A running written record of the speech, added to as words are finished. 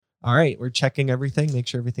All right, we're checking everything. Make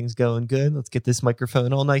sure everything's going good. Let's get this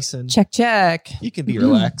microphone all nice and Check. You can be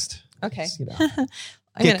relaxed. Okay.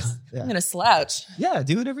 Just, I'm gonna slouch. Yeah,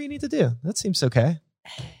 do whatever you need to do. That seems okay.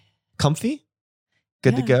 Comfy?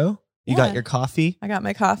 Good to go? You got your coffee? I got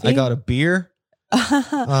my coffee. I got a beer.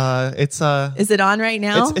 It's Is it on right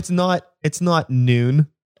now? It's not noon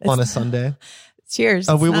on a Sunday. Cheers.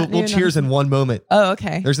 We'll cheers in one moment. Oh,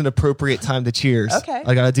 okay. There's an appropriate time to cheers. Okay.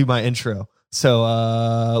 I gotta do my intro. So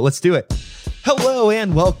let's do it. Hello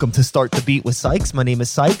and welcome to Start the Beat with Sykes. My name is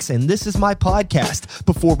Sykes and this is my podcast.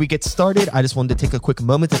 Before we get started, I just wanted to take a quick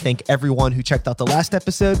moment to thank everyone who checked out the last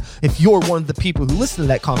episode. If you're one of the people who listened to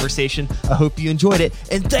that conversation, I hope you enjoyed it.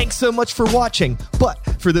 And thanks so much for watching. But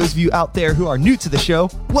for those of you out there who are new to the show,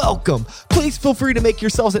 welcome. Please feel free to make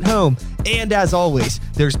yourselves at home. And as always,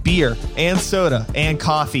 there's beer and soda and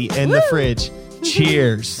coffee in the fridge.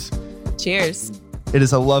 Cheers. Cheers. It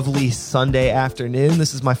is a lovely Sunday afternoon.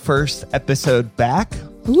 This is my first episode back.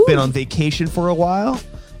 Ooh. Been on vacation for a while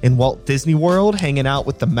in Walt Disney World, hanging out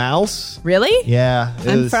with the mouse. Really? Yeah.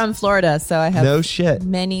 I'm from Florida, so I have no shit.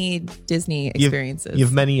 many Disney experiences. You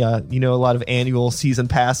have many, a lot of annual season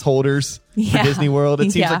pass holders for Disney World.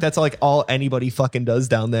 It seems like that's like all anybody fucking does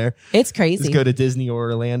down there. It's crazy. Just go to Disney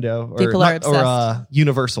or Orlando. People are obsessed. Or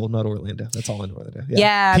Universal, not Orlando. That's all in Orlando.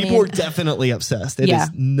 Yeah. People are definitely obsessed. It is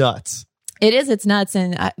nuts. It is. It's nuts.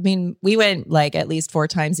 And I mean, we went like at least 4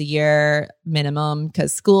 times a year minimum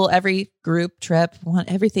because school, every group trip,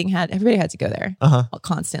 everybody had to go there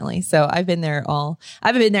constantly. So I've been there I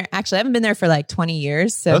haven't been there for like 20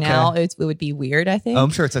 years. So now it would be weird, I think. I'm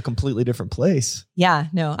sure it's a completely different place. Yeah,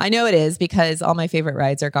 no, I know it is because all my favorite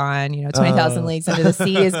rides are gone. 20,000 Leagues Under the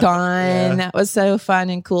Sea is gone. That was so fun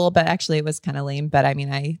and cool, but actually it was kind of lame. But I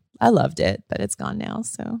mean, I loved it, but it's gone now.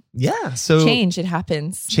 So it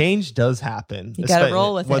happens. Change does happen. You got to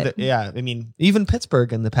roll with it. Yeah, I mean, even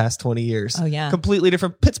Pittsburgh in the past 20 years. Oh yeah, completely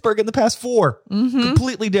different. Pittsburgh in the past 4,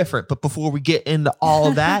 completely different. But before we get into all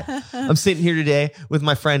of that, I'm sitting here today with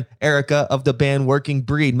my friend Erica of the band Working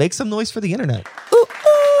Breed. Make some noise for the internet. Ooh,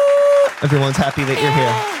 ooh. Everyone's happy that you're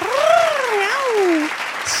here.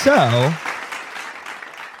 So,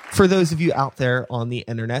 for those of you out there on the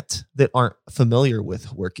internet that aren't familiar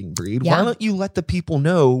with Working Breed, why don't you let the people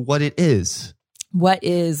know what it is? What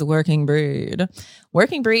is Working Breed?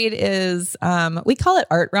 Working Breed is, we call it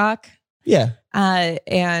art rock. Yeah.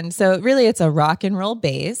 And so really it's a rock and roll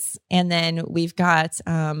bass. And then we've got,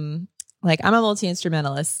 I'm a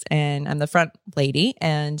multi-instrumentalist and I'm the front lady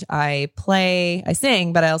and I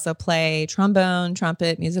sing, but I also play trombone,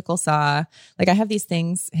 trumpet, musical saw. Like I have these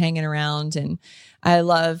things hanging around and I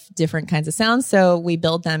love different kinds of sounds. So we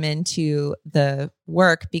build them into the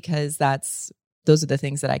work because those are the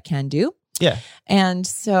things that I can do. Yeah. And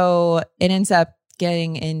so it ends up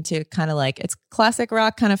getting into kind of like it's classic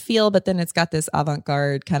rock kind of feel, but then it's got this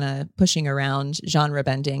avant-garde kind of pushing around genre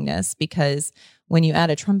bendingness because when you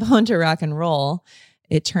add a trombone to rock and roll,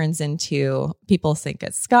 it turns into people think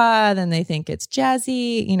it's ska, then they think it's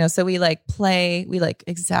jazzy, so we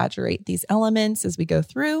exaggerate these elements as we go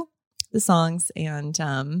through the songs. And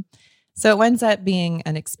so it ends up being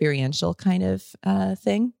an experiential kind of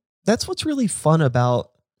thing. That's what's really fun about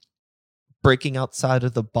breaking outside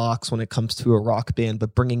of the box when it comes to a rock band,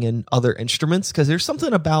 but bringing in other instruments. Because there's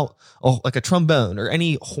something about like a trombone or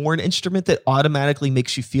any horn instrument that automatically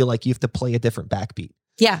makes you feel like you have to play a different backbeat.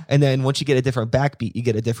 Yeah. And then once you get a different backbeat, you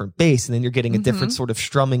get a different bass, and then you're getting a different sort of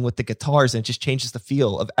strumming with the guitars, and it just changes the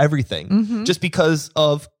feel of everything just because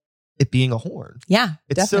of it being a horn. Yeah,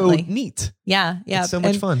 it's definitely. so neat. Yeah. It's so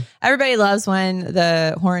much fun. Everybody loves when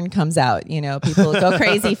the horn comes out. People go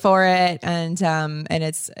crazy for it, and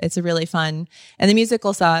it's a really fun. And the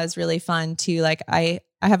musical saw is really fun too. Like I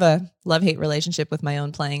have a love-hate relationship with my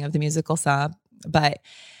own playing of the musical saw, but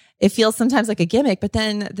it feels sometimes like a gimmick. But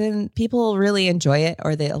then people really enjoy it,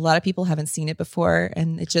 or a lot of people haven't seen it before,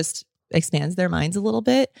 and it just expands their minds a little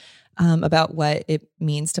bit. About what it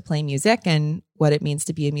means to play music and what it means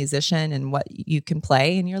to be a musician and what you can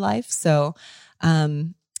play in your life. So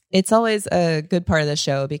it's always a good part of the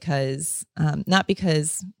show because not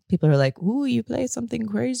because people are like, ooh, you play something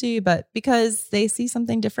crazy, but because they see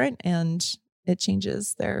something different and it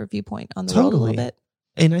changes their viewpoint on the world a little bit.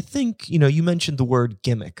 And I think, you mentioned the word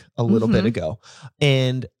gimmick a little bit ago.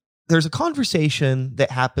 And there's a conversation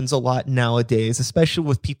that happens a lot nowadays, especially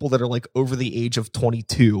with people that are like over the age of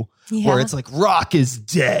 22, where it's like rock is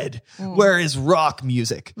dead. Where is rock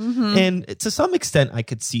music? And to some extent, I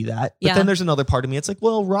could see that. But then there's another part of me. It's like,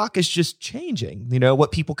 well, rock is just changing.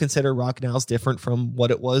 What people consider rock now is different from what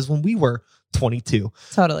it was when we were 22.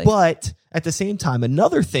 Totally. But at the same time,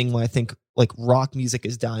 another thing why I think like rock music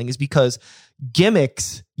is dying is because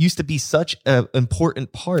gimmicks used to be such an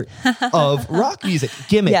important part of rock music.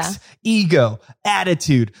 Gimmicks, ego,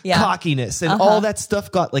 attitude, cockiness, and all that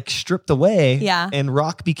stuff got like stripped away. Yeah. And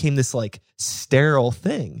rock became this like sterile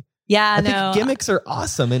thing. Yeah, I think gimmicks are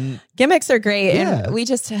awesome, and gimmicks are great. Yeah. And we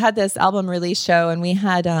just had this album release show, and we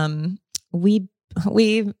had we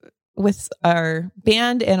with our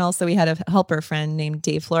band, and also we had a helper friend named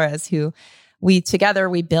Dave Flores who we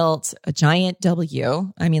built a giant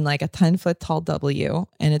W. I mean, like a 10-foot tall W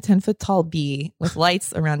and a 10-foot tall B with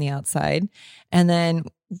lights around the outside. And then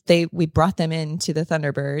we brought them into the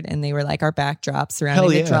Thunderbird, and they were like our backdrop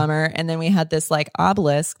surrounding the drummer. And then we had this like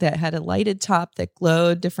obelisk that had a lighted top that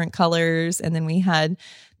glowed different colors. And then we had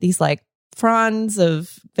these like fronds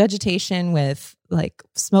of vegetation with like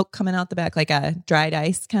smoke coming out the back, like a dried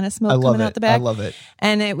ice kind of smoke coming out the back. I love it.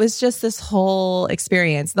 And it was just this whole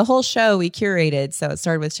experience. The whole show we curated. So it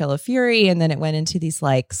started with Cello Fury, and then it went into these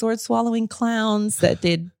like sword swallowing clowns that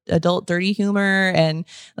did adult dirty humor, and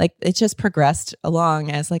like it just progressed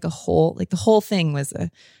along as like a whole, like the whole thing was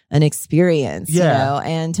an experience, you know?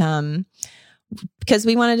 And because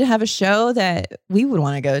we wanted to have a show that we would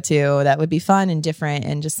want to go to that would be fun and different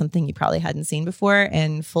and just something you probably hadn't seen before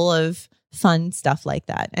and full of fun stuff like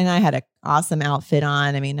that. And I had an awesome outfit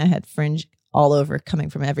on. I mean, I had fringe all over coming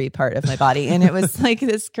from every part of my body. And it was like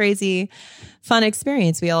this crazy fun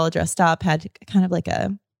experience. We all dressed up, had kind of like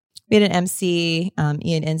we had an MC,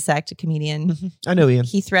 Ian Insect, a comedian. Mm-hmm. I know Ian.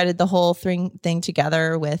 He threaded the whole thing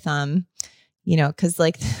together with, you know, because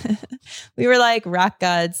like we were like rock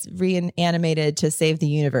gods reanimated to save the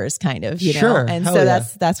universe, kind of, you know. And so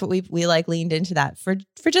that's what we like leaned into that for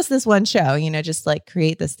just this one show, you know, just like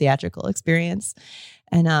create this theatrical experience.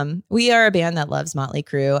 And we are a band that loves Motley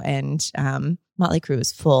Crue, and Motley Crue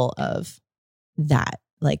is full of that.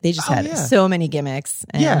 Like they just had so many gimmicks.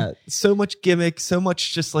 And so much gimmick, so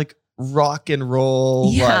much just like rock and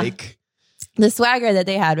roll, like. The swagger that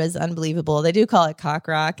they had was unbelievable. They do call it cock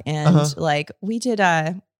rock. And like we did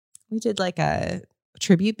like a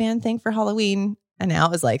tribute band thing for Halloween. And now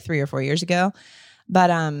it was like 3 or 4 years ago.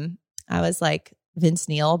 But I was like Vince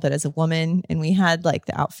Neil, but as a woman, and we had like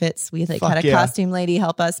the outfits. We like had a costume lady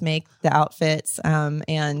help us make the outfits.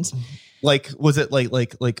 And like, was it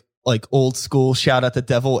like old school shout at the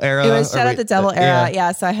devil era? It was shout at the devil era.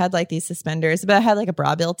 Yeah. So I had like these suspenders, but I had like a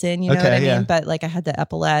bra built in, you know what I mean? But like I had the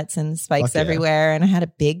epaulets and spikes everywhere, and I had a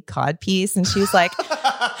big cod piece, and she was like,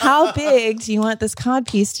 how big do you want this cod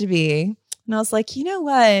piece to be? And I was like, you know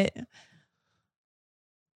what?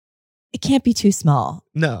 It can't be too small.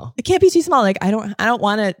 No, it can't be too small. Like I don't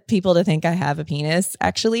want people to think I have a penis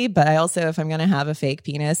actually, but I also, if I'm going to have a fake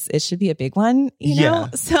penis, it should be a big one, you know?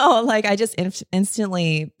 So like, I just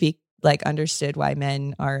instantly understood why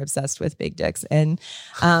men are obsessed with big dicks. And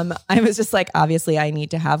I was just like, obviously I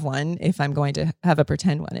need to have one. If I'm going to have a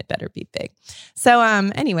pretend one, it better be big. So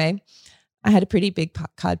anyway, I had a pretty big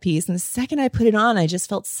cod piece, and the second I put it on, I just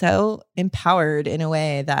felt so empowered in a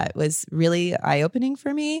way that was really eye-opening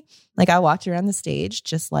for me. Like I walked around the stage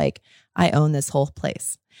just like I own this whole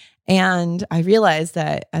place. And I realized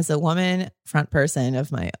that as a woman front person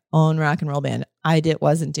of my own rock and roll band, I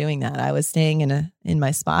wasn't doing that. I was staying in my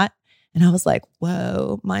spot. And I was like,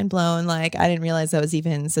 whoa, mind blown. Like, I didn't realize I was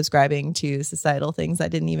even subscribing to societal things I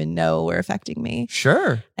didn't even know were affecting me.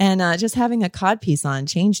 Sure. And just having a cod piece on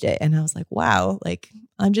changed it. And I was like, wow, like,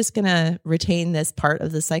 I'm just going to retain this part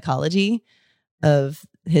of the psychology of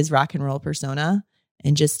his rock and roll persona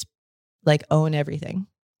and just like own everything.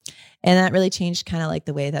 And that really changed kind of like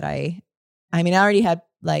the way that I already had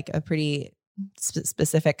like a pretty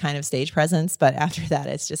specific kind of stage presence. But after that,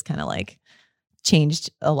 it's just kind of like changed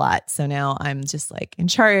a lot. So now I'm just like in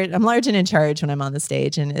charge. I'm large and in charge when I'm on the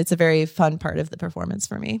stage, and it's a very fun part of the performance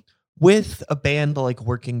for me. With a band like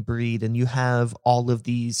Working Breed, and you have all of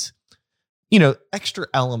these, you know, extra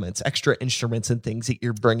elements, extra instruments and things that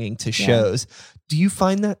you're bringing to shows. Do you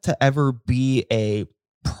find that to ever be a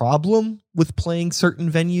problem with playing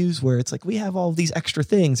certain venues where it's like, we have all of these extra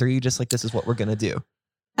things? Or are you just like, this is what we're going to do?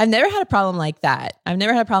 I've never had a problem like that. I've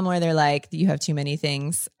never had a problem where they're like, you have too many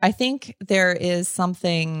things. I think there is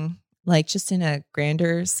something like just in a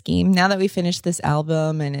grander scheme. Now that we finished this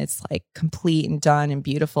album and it's like complete and done and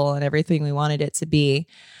beautiful and everything we wanted it to be,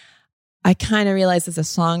 I kind of realized as a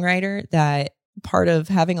songwriter that part of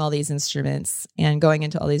having all these instruments and going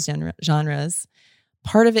into all these genres,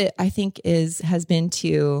 part of it I think has been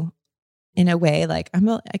to, in a way, like I'm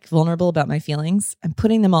like vulnerable about my feelings. I'm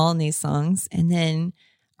putting them all in these songs, and then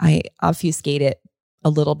I obfuscate it a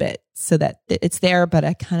little bit so that it's there, but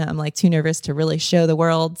I'm like too nervous to really show the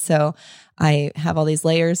world. So I have all these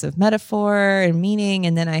layers of metaphor and meaning,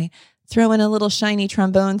 and then I throw in a little shiny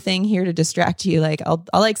trombone thing here to distract you. Like I'll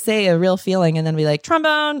like say a real feeling and then be like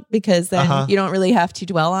trombone, because then you don't really have to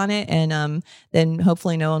dwell on it. And then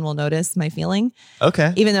hopefully no one will notice my feeling.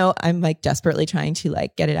 Okay. Even though I'm like desperately trying to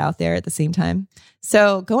like get it out there at the same time.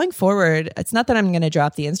 So going forward, it's not that I'm going to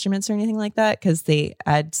drop the instruments or anything like that, because they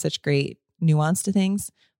add such great nuance to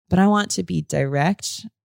things, but I want to be direct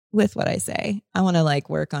with what I say. I want to like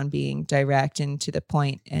work on being direct and to the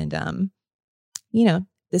point, and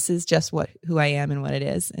this is just who I am and what it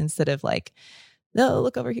is, instead of like, no,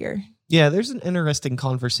 look over here. Yeah, there's an interesting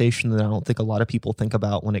conversation that I don't think a lot of people think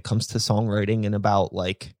about when it comes to songwriting, and about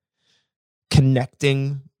like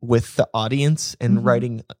connecting with the audience and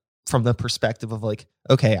writing from the perspective of like,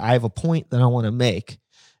 okay, I have a point that I want to make,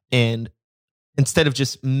 and instead of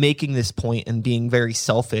just making this point and being very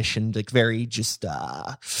selfish and like very just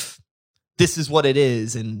this is what it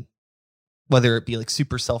is, and whether it be like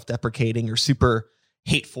super self-deprecating or super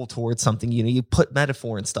hateful towards something, you put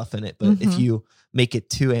metaphor and stuff in it, but if you make it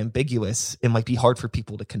too ambiguous, it might be hard for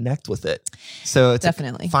people to connect with it. So it's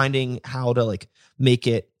definitely like finding how to like make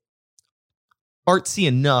it artsy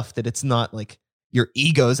enough that it's not like your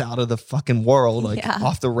ego's out of the fucking world, like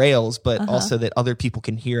off the rails, but also that other people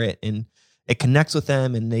can hear it and it connects with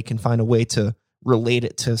them, and they can find a way to relate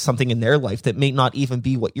it to something in their life that may not even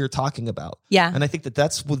be what you're talking about. Yeah. And I think that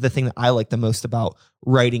that's the thing that I like the most about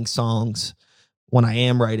writing songs when I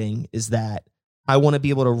am writing, is that I want to be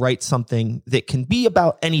able to write something that can be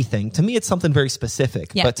about anything. To me, it's something very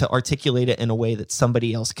specific, but to articulate it in a way that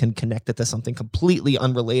somebody else can connect it to something completely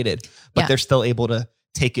unrelated, but they're still able to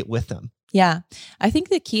take it with them. Yeah. I think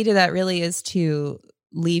the key to that really is to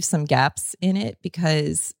leave some gaps in it,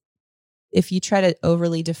 because if you try to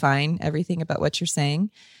overly define everything about what you're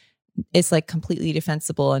saying, it's like completely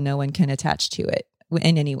defensible and no one can attach to it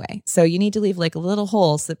in any way. So you need to leave like a little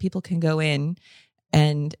hole so that people can go in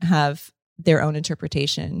and have their own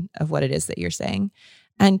interpretation of what it is that you're saying.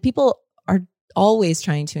 And people are always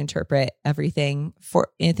trying to interpret everything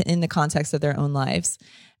in the context of their own lives.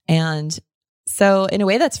 And so in a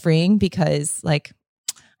way that's freeing, because like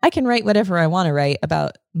I can write whatever I want to write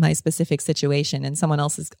about my specific situation, and someone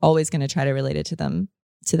else is always going to try to relate it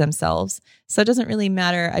to themselves. So it doesn't really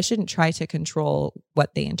matter. I shouldn't try to control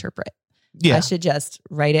what they interpret. Yeah. I should just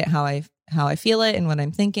write it how I feel it and what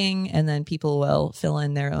I'm thinking, and then people will fill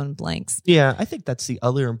in their own blanks. Yeah, I think that's the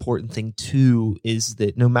other important thing too, is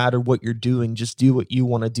that no matter what you're doing, just do what you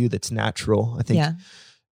want to do that's natural. I think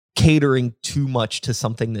catering too much to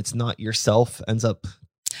something that's not yourself ends up...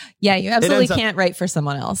 Yeah, you absolutely can't write for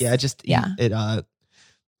someone else. Yeah,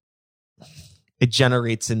 it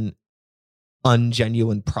generates an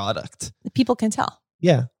ungenuine product. People can tell.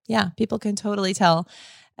 Yeah. Yeah, people can totally tell.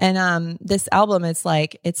 And this album, it's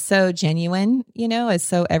like, it's so genuine, it's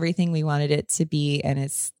so everything we wanted it to be. And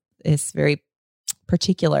it's very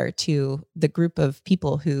particular to the group of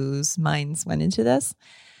people whose minds went into this.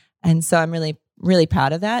 And so I'm really, really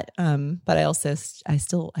proud of that. But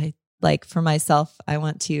I like for myself, I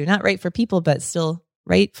want to not write for people, but still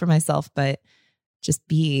write for myself, but just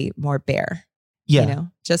be more bare,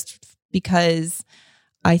 just because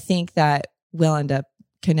I think that we'll end up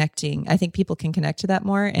connecting. I think people can connect to that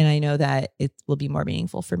more. And I know that it will be more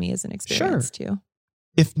meaningful for me as an experience too.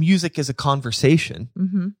 If music is a conversation,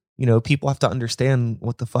 people have to understand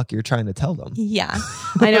what the fuck you're trying to tell them. Yeah.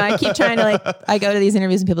 I know. I keep trying to I go to these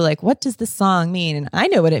interviews and people are like, what does this song mean? And I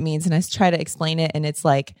know what it means. And I try to explain it. And it's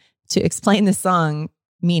like, to explain the song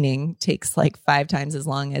meaning takes like 5 times as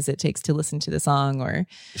long as it takes to listen to the song, or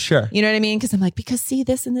you know what I mean? Because I'm like, because see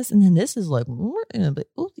this and this, and then this is like, and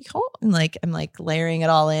like I'm like layering it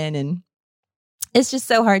all in, and it's just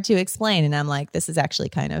so hard to explain. And I'm like, this is actually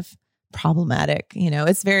kind of problematic.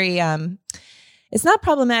 It's very it's not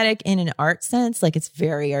problematic in an art sense, like it's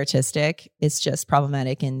very artistic. It's just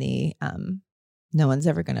problematic in the no one's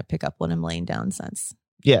ever going to pick up what I'm laying down sense.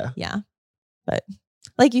 Yeah. But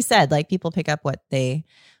like you said, like people pick up what they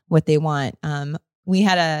want. I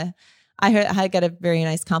got a very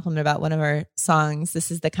nice compliment about one of our songs.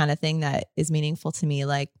 This is the kind of thing that is meaningful to me.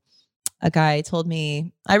 Like a guy told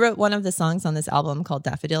me, I wrote one of the songs on this album called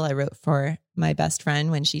Daffodil. I wrote for my best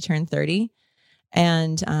friend when she turned 30.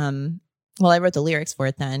 And, I wrote the lyrics for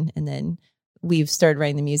it then. And then we've started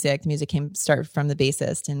writing the music. The music started from the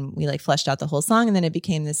bassist, and we like fleshed out the whole song. And then it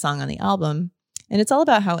became this song on the album. And it's all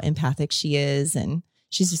about how empathic she is. And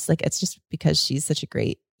she's just like, it's just because she's such a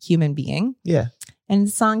great human being. Yeah. And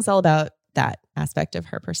the song's all about that aspect of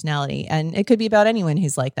her personality. And it could be about anyone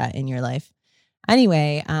who's like that in your life.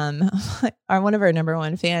 Anyway, one of our number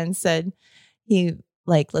one fans said he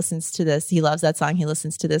like listens to this. He loves that song. He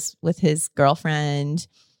listens to this with his girlfriend,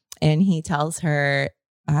 and he tells her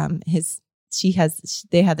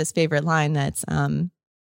they have this favorite line that's oh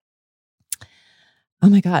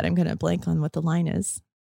my God, I'm gonna blank on what the line is.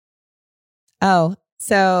 Oh,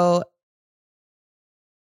 so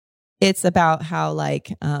it's about how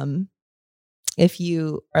like if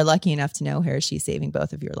you are lucky enough to know her, she's saving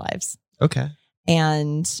both of your lives. Okay.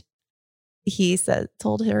 And he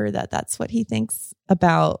told her that that's what he thinks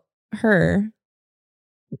about her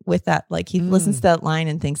with that. Like he listens to that line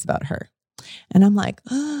and thinks about her. And I'm like,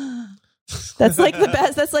 oh, that's like the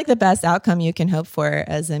best. That's like the best outcome you can hope for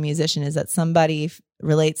as a musician, is that somebody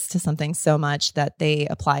relates to something so much that they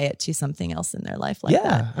apply it to something else in their life like that.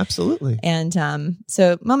 Yeah, absolutely. And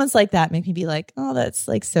so moments like that make me be like, oh, that's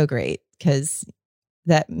like so great, because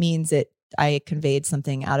that means I conveyed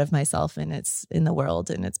something out of myself and it's in the world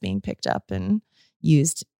and it's being picked up and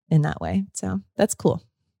used in that way. So that's cool.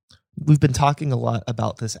 We've been talking a lot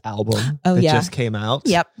about this album that just came out.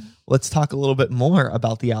 Yep. Let's talk a little bit more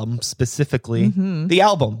about the album specifically. Mm-hmm. The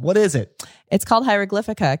album, what is it? It's called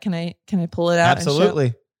Hieroglyphica. Can I pull it out?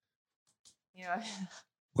 Absolutely.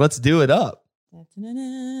 Let's do it up.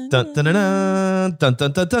 Dun, dun, dun, dun,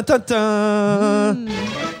 dun, dun, dun, dun, dun.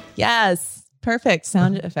 Yes. Perfect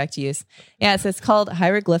sound effect use. Yes, it's called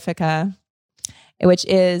Hieroglyphica, which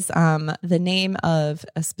is the name of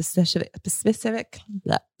a specific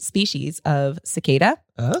species of cicada.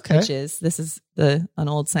 Okay. This is an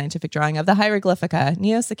old scientific drawing of the Hieroglyphica,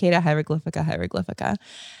 Neocicada hieroglyphica.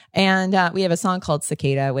 And we have a song called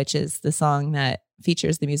Cicada, which is the song that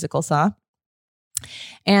features the musical saw.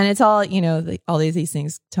 And it's all, all these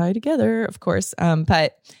things tie together, of course.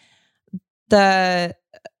 But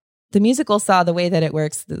the musical saw, the way that it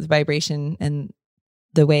works, the vibration and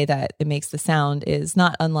the way that it makes the sound is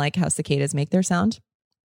not unlike how cicadas make their sound.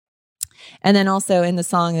 And then also in the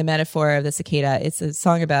song, the metaphor of the cicada, it's a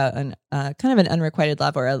song about kind of an unrequited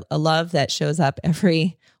love, or a love that shows up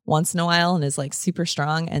every once in a while and is like super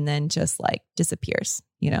strong and then just like disappears,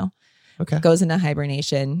 Okay. Goes into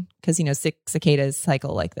hibernation because, cicadas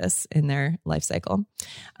cycle like this in their life cycle.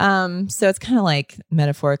 So it's kind of like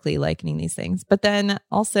metaphorically likening these things. But then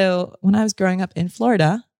also when I was growing up in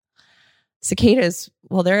Florida, cicadas,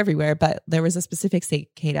 well, they're everywhere, but there was a specific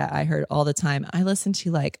cicada I heard all the time. I listened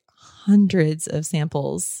to like hundreds of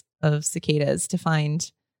samples of cicadas to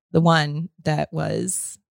find the one that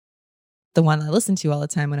was the one I listened to all the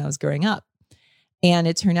time when I was growing up. And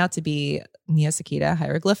it turned out to be Neocicada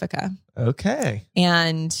hieroglyphica. Okay.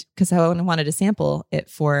 And because I wanted to sample it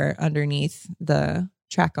for underneath the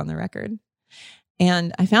track on the record.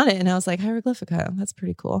 And I found it and I was like, hieroglyphica, that's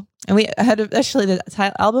pretty cool. And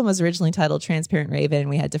the album was originally titled Transparent Raven.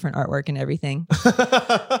 We had different artwork and everything.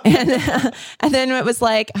 and then it was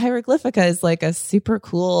like, hieroglyphica is like a super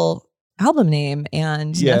cool album name,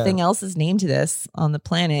 and nothing else is named to this on the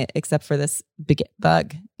planet except for this big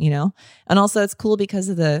bug, And also it's cool because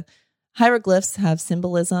of the hieroglyphs have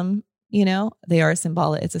symbolism, they are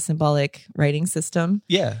symbolic. It's a symbolic writing system.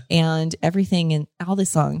 Yeah. And everything in all the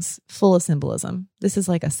songs full of symbolism. This is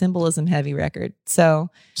like a symbolism heavy record. So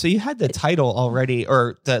you had the title already,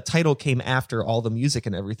 or the title came after all the music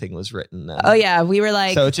and everything was written then. Oh yeah. We were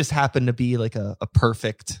like, so it just happened to be like a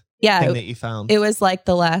perfect thing that you found. It was like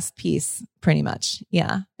the last piece, pretty much.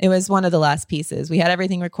 Yeah. It was one of the last pieces. We had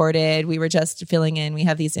everything recorded. We were just filling in. We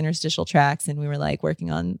have these interstitial tracks and we were like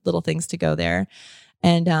working on little things to go there.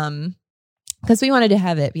 And because we wanted to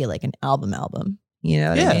have it be like an album. You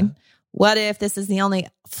know what I mean? What if this is the only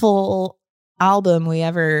full album we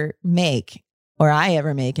ever make, or I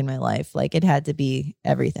ever make in my life? Like it had to be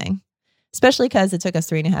everything, especially because it took us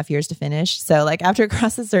 3.5 years to finish. So like after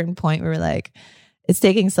across a certain point, we were like, it's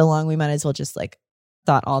taking so long, we might as well just like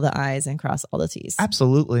dot all the I's and cross all the T's.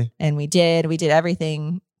 Absolutely. And we did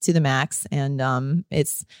everything to the max. And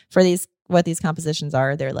it's for what these compositions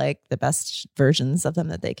are, they're like the best versions of them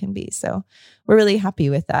that they can be. So we're really happy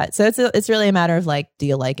with that. So it's really a matter of like, do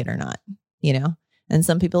you like it or not? And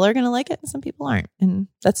some people are going to like it and some people aren't. And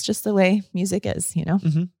that's just the way music is,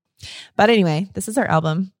 Mm-hmm. But anyway, this is our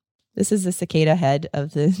album. This is the cicada head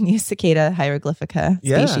of the Neocicada hieroglyphica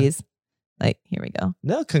species. Like, here we go.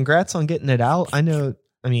 No, congrats on getting it out.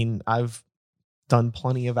 I've done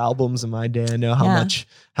plenty of albums in my day. I know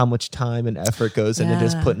how much time and effort goes into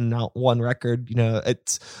just putting out one record.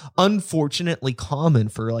 It's unfortunately common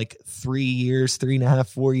for like 3 years, 3.5,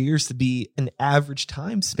 4 years to be an average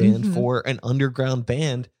time span for an underground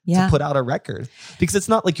band to put out a record, because it's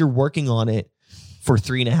not like you're working on it for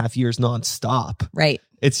 3.5 years nonstop. Right.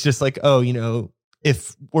 It's just like,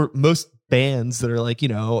 if most bands that are like,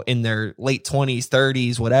 in their late 20s,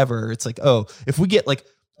 30s, whatever. It's like, oh, if we get like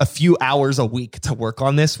a few hours a week to work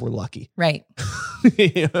on this, we're lucky. Right.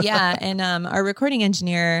 Yeah. And our recording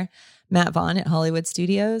engineer, Matt Vaughn at Hollywood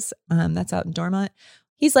Studios, that's out in Dormont.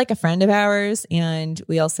 He's like a friend of ours. And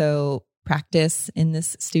we also practice in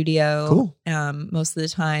this studio most of the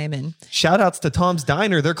time. And shout outs to Tom's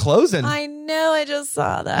Diner. They're closing. I know. I just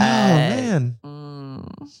saw that. Oh, man.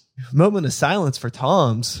 Moment of silence for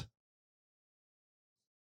Tom's.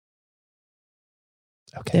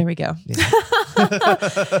 Okay. There we go. Yeah.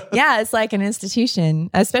 Yeah, it's like an institution,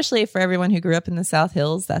 especially for everyone who grew up in the South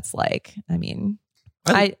Hills. That's like, I mean,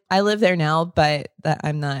 I live there now, but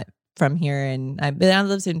I'm not from here. And I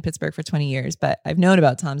lived in Pittsburgh for 20 years, but I've known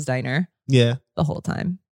about Tom's Diner the whole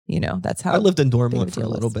time. That's how I lived in Dormont for a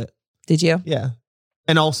little bit. Did you? Yeah.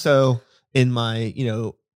 And also in my,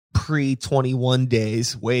 pre-21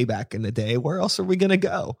 days way back in the day, where else are we going to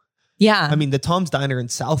go? Yeah. I mean, the Tom's Diner in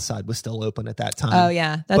Southside was still open at that time. Oh,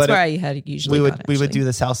 yeah. That's where I had usually we would do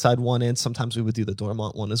the Southside one, and sometimes we would do the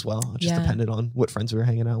Dormont one as well. It just depended on what friends we were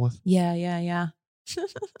hanging out with. Yeah.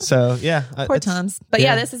 So, yeah. Poor Tom's. But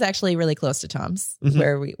yeah, this is actually really close to Tom's,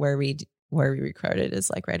 where we recorded is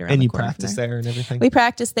like right around and the you corner practice there and everything. We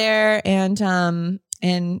practice there, and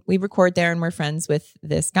we record there, and we're friends with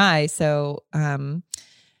this guy. So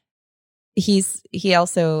he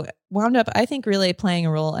also wound up, I think, really playing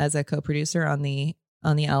a role as a co-producer on the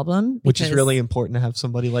album, which is really important to have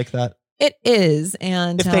somebody like that. It is.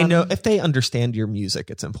 And if they understand your music,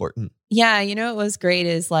 it's important. Yeah. What was great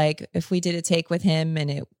is like, if we did a take with him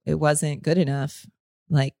and it wasn't good enough,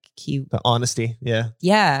 like the honesty. Yeah.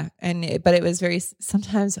 Yeah. But it was very,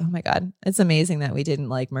 sometimes, oh my God, it's amazing that we didn't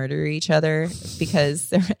like murder each other,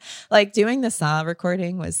 because like doing the Saw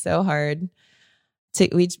recording was so hard.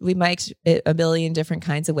 We mic'd it a billion different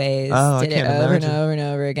kinds of ways. Did it over and over and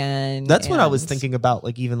over again. That's what I was thinking about,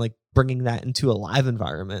 like even like bringing that into a live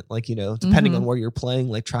environment, like depending on where you're playing,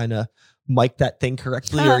 like trying to mic that thing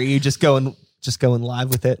correctly, or are you just going live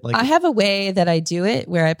with it? Like, I have a way that I do it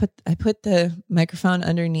where I put the microphone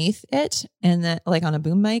underneath it, and then like on a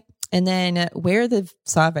boom mic, and then where the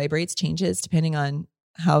saw vibrates changes depending on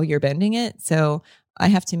how you're bending it. So I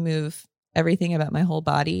have to move everything about my whole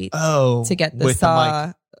body to get the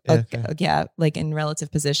saw like in relative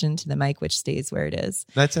position to the mic, which stays where it is.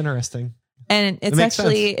 That's interesting. And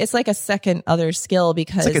it's like a second other skill,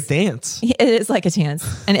 because it's like a dance. It is like a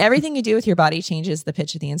dance. And everything you do with your body changes the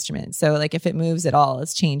pitch of the instrument. So like if it moves at all,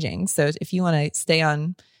 it's changing. So if you want to stay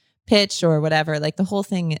on pitch or whatever, like the whole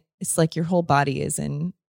thing, it's like your whole body is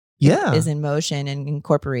in motion and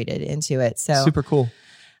incorporated into it. So super cool.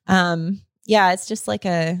 Yeah, it's just like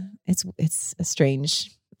it's a strange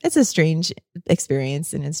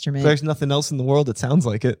experience, an instrument. There's nothing else in the world that sounds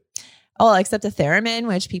like it. Oh, except a theremin,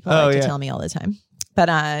 which people like to tell me all the time. But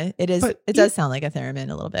it does sound like a theremin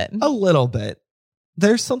a little bit. A little bit.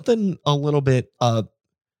 There's something a little bit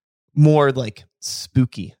more like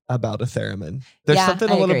spooky about a theremin. There's something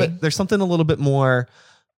a little bit more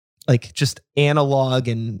like just analog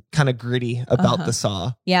and kind of gritty about the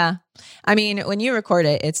saw. Yeah. I mean, when you record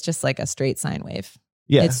it, it's just like a straight sine wave.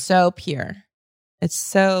 Yeah. It's so pure.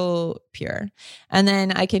 And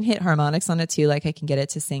then I can hit harmonics on it too. Like I can get it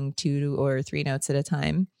to sing 2 or 3 notes at a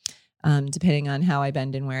time, depending on how I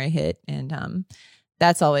bend and where I hit. And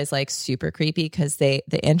that's always like super creepy, because the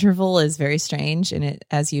interval is very strange. And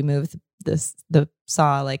as you move the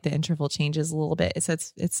saw, like the interval changes a little bit. So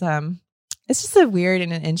it's just a weird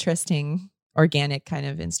and an interesting organic kind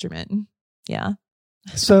of instrument. Yeah.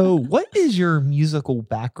 So what is your musical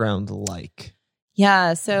background like?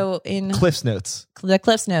 Yeah. So in Cliff's Notes,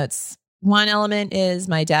 one element is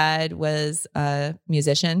my dad was a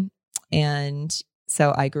musician. And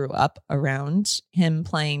so I grew up around him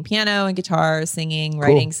playing piano and guitar, singing,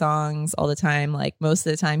 writing songs all the time. Like most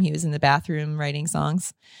of the time he was in the bathroom writing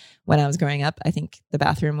songs. When I was growing up, I think the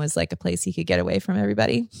bathroom was like a place he could get away from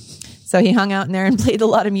everybody. So he hung out in there and played a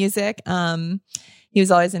lot of music. He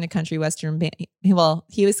was always in a country western band. Well,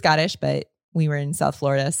 he was Scottish, but we were in South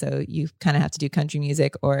Florida. So you kind of have to do country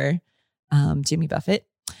music or Jimmy Buffett.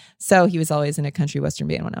 So he was always in a country western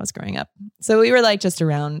band when I was growing up. So we were like just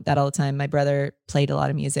around that all the time. My brother played a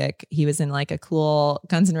lot of music. He was in like a cool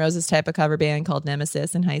Guns N' Roses type of cover band called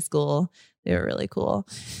Nemesis in high school. They were really cool.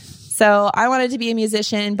 So I wanted to be a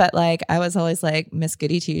musician, but like I was always like Miss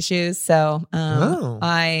Goody Two Shoes. So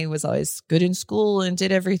I was always good in school and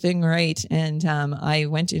did everything right. And I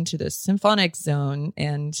went into the symphonic zone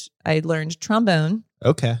and I learned trombone.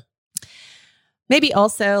 Okay. Maybe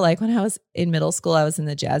also like when I was in middle school, I was in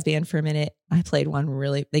the jazz band for a minute. I played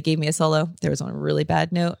they gave me a solo. There was one really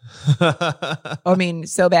bad note. I mean,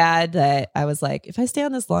 so bad that I was like, if I stay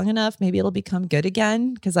on this long enough, maybe it'll become good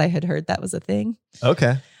again. Cause I had heard that was a thing.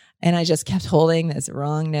 Okay. And I just kept holding this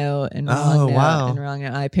wrong note and and wrong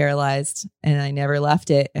note. I paralyzed and I never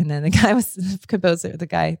left it. And then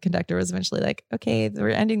the conductor was eventually like, okay, we're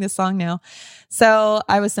ending this song now. So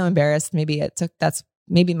I was so embarrassed.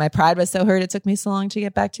 Maybe my pride was so hurt. It took me so long to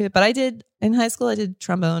get back to it. But in high school, I did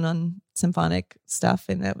trombone on symphonic stuff.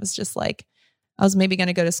 And it was just like, I was maybe going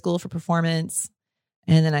to go to school for performance.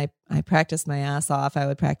 And then I practiced my ass off. I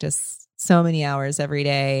would practice so many hours every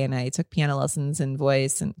day. And I took piano lessons and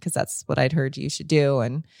voice, and because that's what I'd heard you should do.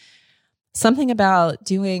 And something about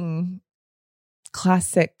doing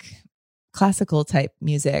classical type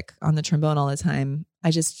music on the trombone all the time,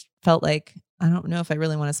 I just felt like, I don't know if I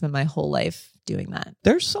really want to spend my whole life doing that.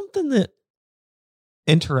 There's something that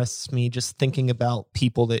interests me just thinking about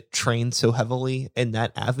people that train so heavily in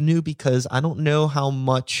that avenue, because I don't know how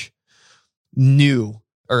much new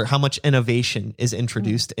or how much innovation is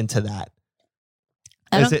introduced into that.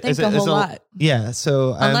 I don't think a whole lot. Yeah.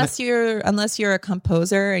 So unless you're a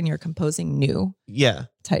composer and you're composing new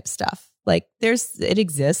type stuff, like it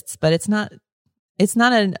exists, but it's not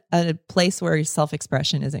a place where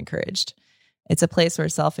self-expression is encouraged. It's a place where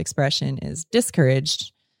self-expression is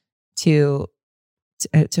discouraged to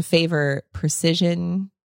favor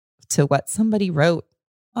precision to what somebody wrote.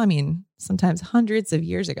 I mean, sometimes hundreds of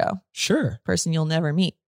years ago. Sure. Person you'll never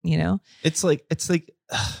meet, you know? It's like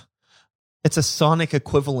it's a sonic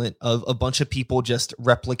equivalent of a bunch of people just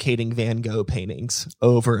replicating Van Gogh paintings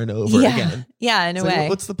over and over again. Yeah, in a way.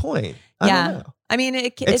 What's the point? I don't know. I mean,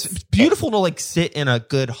 it's beautiful to like sit in a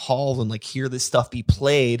good hall and like hear this stuff be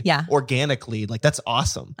played organically. Like that's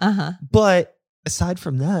awesome. But aside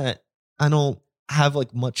from that, I don't have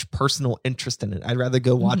like much personal interest in it. I'd rather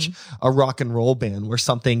go watch a rock and roll band where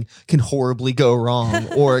something can horribly go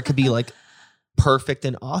wrong, or it could be like perfect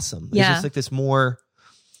and awesome. There's just like there's more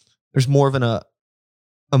of an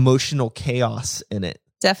emotional chaos in it.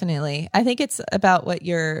 Definitely. I think it's about what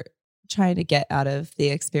you're trying to get out of the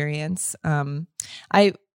experience. When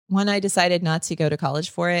I decided not to go to college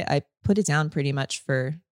for it, I put it down pretty much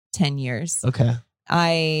for 10 years. Okay.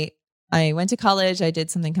 I went to college. I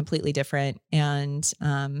did something completely different, and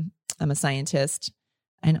I'm a scientist.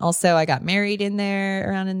 And also I got married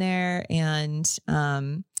around in there, and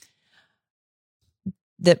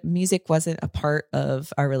the music wasn't a part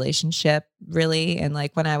of our relationship really. And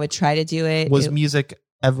like when I would try to do it, music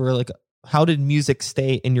ever like, how did music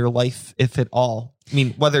stay in your life, if at all? I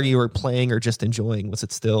mean, whether you were playing or just enjoying, was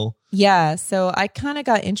it still? Yeah. So I kind of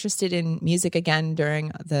got interested in music again during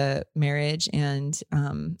the marriage, and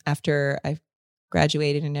after I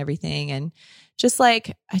graduated and everything. And just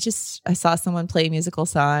like, I saw someone play musical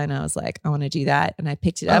saw, and I was like, I want to do that. And I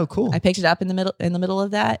picked it up. Oh, cool. I picked it up in the middle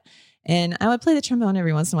of that. And I would play the trombone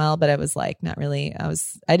every once in a while, but I was like, not really.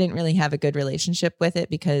 I didn't really have a good relationship with it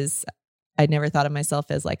because I'd never thought of myself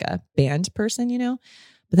as like a band person, you know?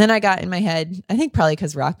 But then I got in my head, I think probably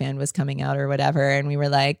because Rock Band was coming out or whatever, and we were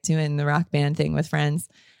like doing the Rock Band thing with friends.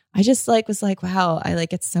 I just like was like, wow, I like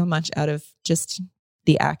get so much out of just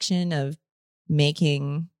the action of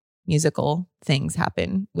making musical things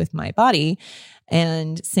happen with my body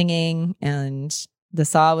and singing. And the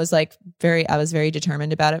saw was like I was very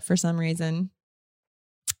determined about it for some reason.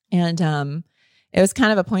 And it was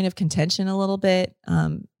kind of a point of contention a little bit.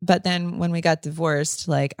 But then when we got divorced,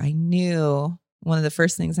 like I knew one of the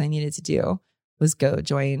first things I needed to do was go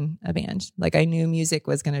join a band. Like I knew music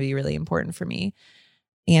was going to be really important for me,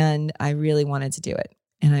 and I really wanted to do it.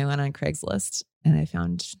 And I went on Craigslist and I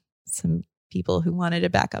found some people who wanted a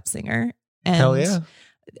backup singer. And hell yeah.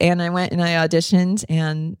 And I went and I auditioned,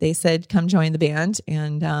 and they said, come join the band.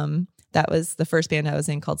 And that was the first band I was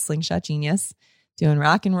in, called Slingshot Genius, doing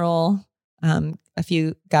rock and roll. A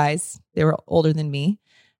few guys, they were older than me,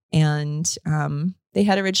 and they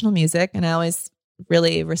had original music. And I always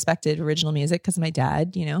really respected original music because my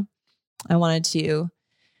dad, you know, I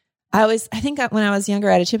think when I was younger,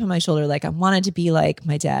 I had a chip on my shoulder. Like I wanted to be like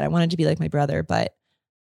my dad. I wanted to be like my brother, but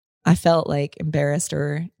I felt like embarrassed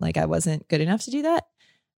or like I wasn't good enough to do that.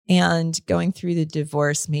 And going through the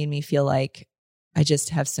divorce made me feel like I just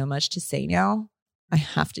have so much to say now. I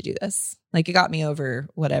have to do this. Like it got me over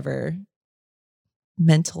whatever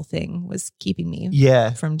mental thing was keeping me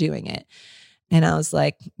from doing it. And I was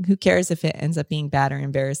like, who cares if it ends up being bad or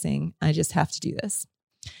embarrassing? I just have to do this.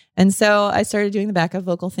 And so I started doing the backup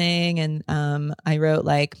vocal thing, and I wrote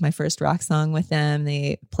like my first rock song with them.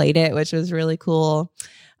 They played it, which was really cool.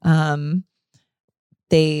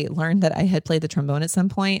 they learned that I had played the trombone at some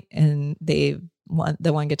point, and the one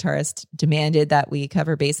guitarist demanded that we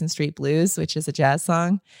cover Basin Street Blues, which is a jazz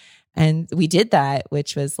song. And we did that,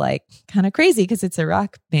 which was like kind of crazy because it's a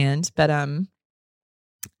rock band. But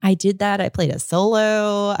I did that. I played a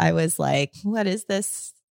solo. I was like, what is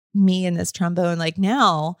this? Me and this trombone. Like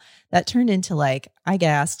now that turned into like, I get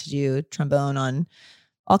asked to do trombone on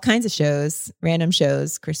all kinds of shows, random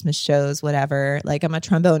shows, Christmas shows, whatever. Like I'm a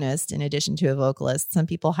trombonist in addition to a vocalist. Some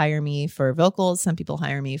people hire me for vocals. Some people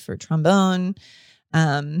hire me for trombone.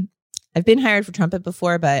 I've been hired for trumpet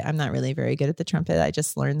before, but I'm not really very good at the trumpet. I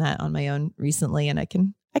just learned that on my own recently, and I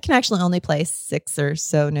can actually only play 6 or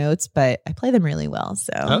so notes, but I play them really well.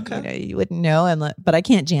 So you wouldn't know, but I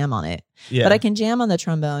can't jam on it. Yeah. But I can jam on the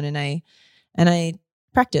trombone, and I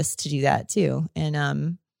practice to do that too. And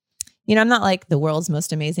I'm not like the world's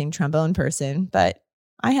most amazing trombone person, but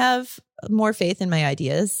I have more faith in my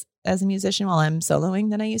ideas as a musician while I'm soloing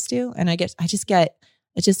than I used to, and I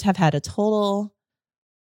just have had a total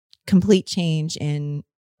complete change in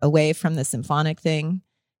away from the symphonic thing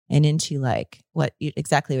and into like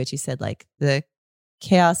exactly what you said, like the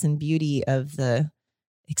chaos and beauty of the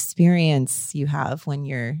experience you have when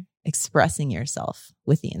you're expressing yourself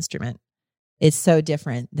with the instrument. It's so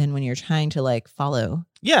different than when you're trying to like follow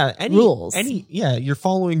rules. You're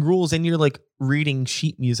following rules and you're like reading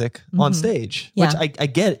sheet music on stage, which I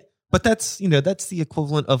get. But that's the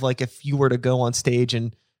equivalent of like if you were to go on stage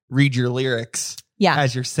and read your lyrics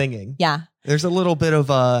as you're singing. Yeah. There's a little bit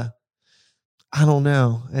of I don't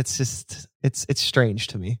know. It's just, it's strange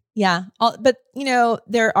to me. Yeah. But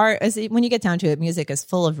there are, when you get down to it, music is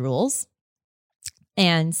full of rules.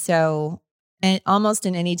 And so, and almost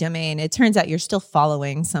in any domain, it turns out you're still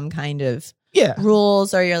following some kind of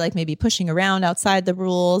rules, or you're like maybe pushing around outside the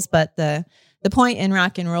rules. But the point in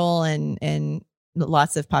rock and roll and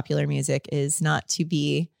lots of popular music is not to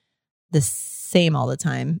be the same all the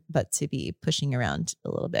time, but to be pushing around a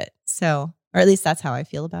little bit. So, or at least that's how I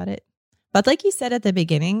feel about it. But like you said at the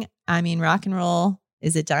beginning, I mean, rock and roll,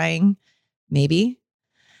 is it dying? Maybe.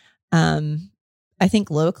 I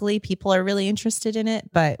think locally people are really interested in it,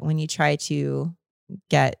 but when you try to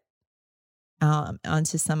get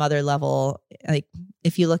onto some other level, like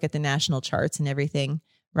if you look at the national charts and everything,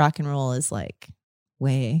 rock and roll is like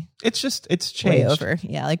it's changed. Way over.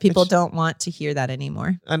 Yeah. Like people don't want to hear that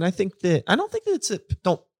anymore. And I don't think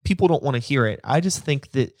that people don't want to hear it. I just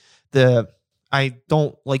think that I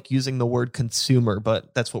don't like using the word consumer,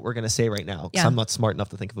 but that's what we're going to say right now because I'm not smart enough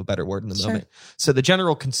to think of a better word in the moment. So the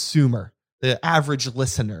general consumer, the average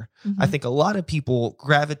listener, I think a lot of people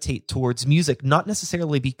gravitate towards music, not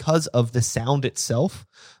necessarily because of the sound itself,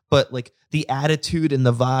 but like the attitude and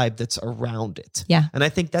the vibe that's around it. Yeah. And I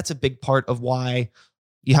think that's a big part of why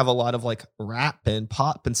you have a lot of like rap and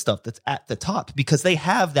pop and stuff that's at the top, because they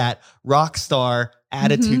have that rock star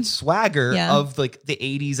attitude swagger of like the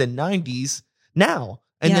 80s and 90s now.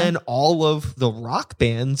 And then all of the rock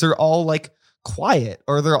bands are all like quiet,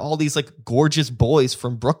 or they're all these like gorgeous boys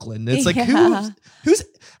from Brooklyn. It's like,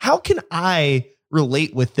 how can I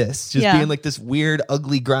relate with this? Just being like this weird,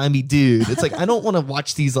 ugly, grimy dude. It's like, I don't want to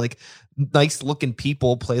watch these like nice looking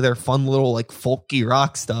people play their fun little like folky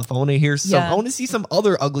rock stuff. I want to hear I want to see some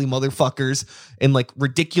other ugly motherfuckers in like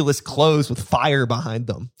ridiculous clothes with fire behind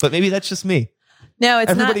them. But maybe that's just me. No,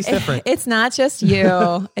 everybody's different. It's not just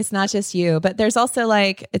you. It's not just you. But there's also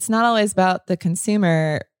like, it's not always about the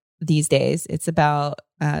consumer these days. It's about,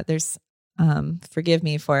 forgive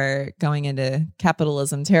me for going into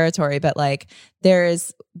capitalism territory, but like there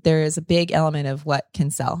is a big element of what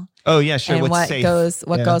can sell. Oh yeah, sure. And what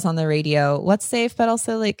goes on the radio, what's safe, but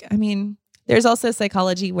also like, I mean, there's also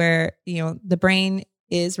psychology where, the brain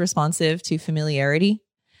is responsive to familiarity.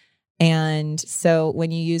 And so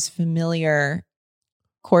when you use familiar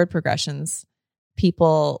chord progressions,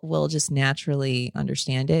 people will just naturally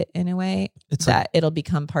understand it in a way it'll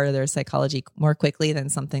become part of their psychology more quickly than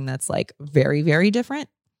something that's like very, very different.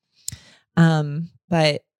 But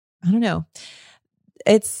I don't know.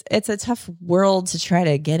 It's a tough world to try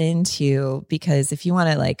to get into, because if you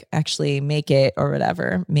want to like actually make it or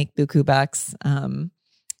whatever, make buku bucks,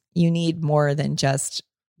 you need more than just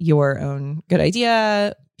your own good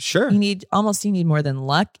idea. Sure. You need more than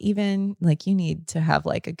luck, even. Like you need to have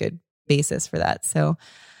like a good basis for that. So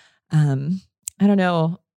I don't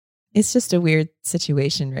know. It's just a weird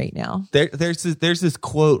situation right now. There's this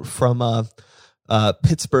quote from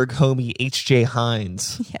Pittsburgh homie H.J.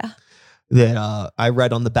 Hines. Yeah. That I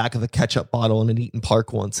read on the back of a ketchup bottle in an Eaton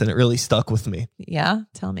Park once, and it really stuck with me. Yeah,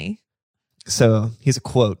 tell me. So here's a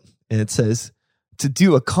quote, and it says, "To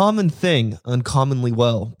do a common thing uncommonly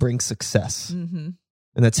well brings success." Mm-hmm.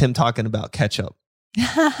 And that's him talking about ketchup.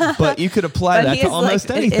 but you could apply that to almost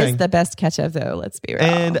anything. It is the best ketchup, though. Let's be real.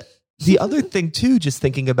 And the other thing too, just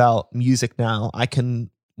thinking about music now, I can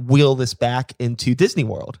wheel this back into Disney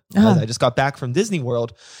World. I just got back from Disney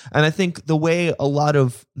World, and I think the way a lot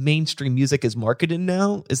of mainstream music is marketed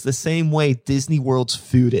now is the same way Disney World's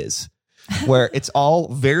food is, where it's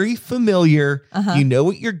all very familiar. You know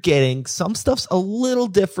what you're getting. Some stuff's a little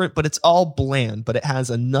different, but it's all bland, but it has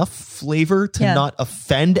enough flavor to not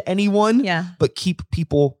offend anyone, but keep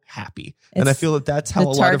people happy. And I feel that that's how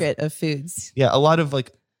the target of foods. Yeah, a lot of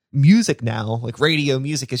like music now, like radio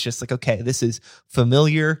music, is just like, okay, this is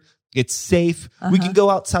familiar, it's safe. We can go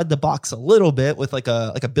outside the box a little bit with like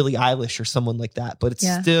a Billie Eilish or someone like that, but it's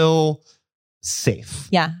still safe.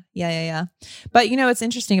 Yeah. But you know what's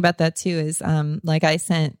interesting about that too is like I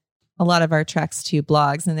sent a lot of our tracks to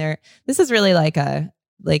blogs, and this is really like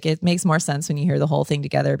it makes more sense when you hear the whole thing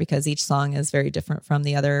together, because each song is very different from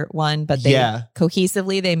the other one, but they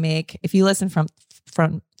cohesively they make, if you listen from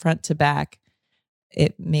front to back,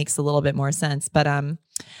 it makes a little bit more sense. But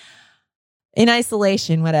in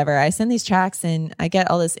isolation, whatever, I send these tracks and I get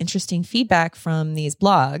all this interesting feedback from these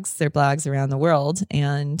blogs. They're blogs around the world,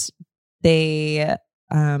 and they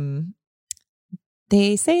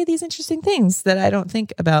say these interesting things that I don't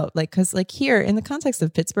think about. Like, because like here in the context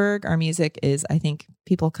of Pittsburgh, our music is, I think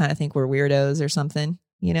people kind of think we're weirdos or something,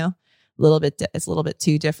 you know, it's a little bit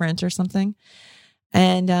too different or something.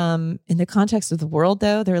 And in the context of the world,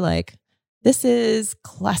 though, they're like, this is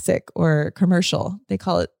classic or commercial. They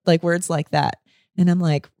call it like words like that. And I'm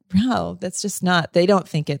like, wow, that's just not, they don't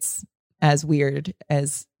think it's as weird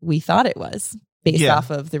as we thought it was based off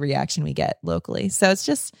of the reaction we get locally. So it's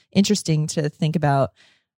just interesting to think about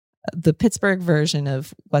the Pittsburgh version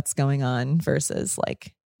of what's going on versus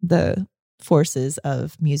like the forces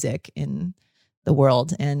of music in the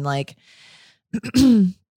world. And like,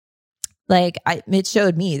 it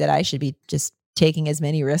showed me that I should be just taking as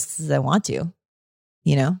many risks as I want to,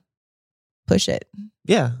 you know, push it.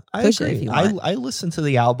 Yeah, I push agree. It if you want. I listened to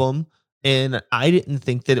the album and I didn't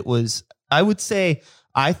think that it was, I would say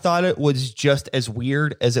I thought it was just as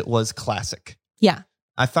weird as it was classic. Yeah.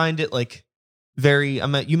 I find it like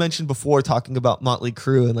you mentioned before talking about Motley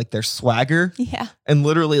Crue and like their swagger. Yeah. And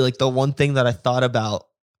literally like the one thing that I thought about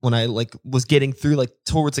when I like was getting through like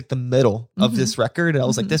towards like the middle of this record, I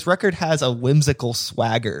was like, this record has a whimsical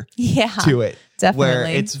swagger to it. Definitely. Where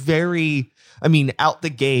it's very, I mean, out the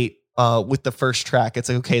gate with the first track, it's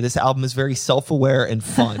like, okay, this album is very self-aware and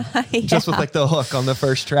fun. Just with like the hook on the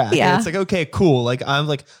first track. Yeah. And it's like, okay, cool. Like I'm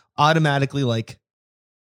like automatically like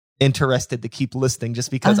interested to keep listening just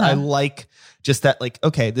because I like just that, like,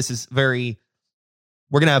 okay, this is we're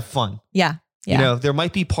going to have fun. Yeah. You know, there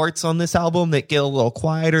might be parts on this album that get a little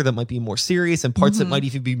quieter, that might be more serious, and parts that might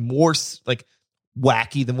even be more like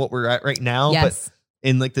wacky than what we're at right now. Yes. But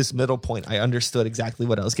in like this middle point, I understood exactly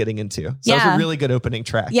what I was getting into. So it was a really good opening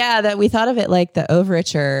track. Yeah, that we thought of it like the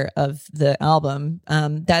overture of the album.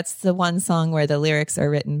 That's the one song where the lyrics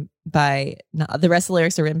are written by, the rest of the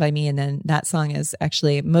lyrics are written by me, and then that song is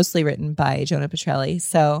actually mostly written by Jonah Petrelli.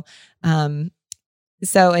 So,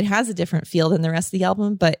 so it has a different feel than the rest of the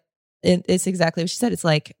album, but it's exactly what she said. It's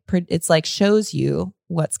like shows you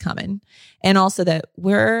what's coming, and also that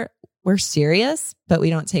we're serious, but we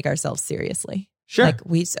don't take ourselves seriously. Sure, like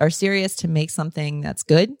we are serious to make something that's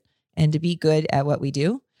good and to be good at what we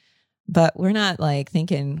do, but we're not like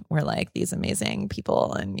thinking we're like these amazing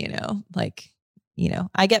people. And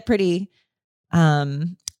I get pretty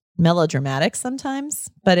melodramatic sometimes,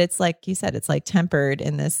 but it's like you said, it's like tempered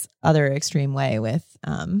in this other extreme way with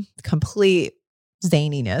complete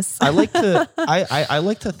zaniness. I like to I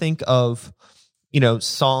like to think of,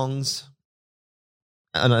 songs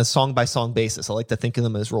on a song by song basis. I like to think of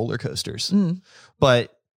them as roller coasters.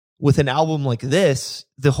 But with an album like this,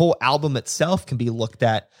 the whole album itself can be looked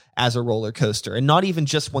at as a roller coaster, and not even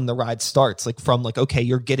just when the ride starts, like from like, okay,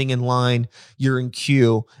 you're getting in line, you're in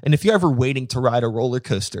queue. And if you're ever waiting to ride a roller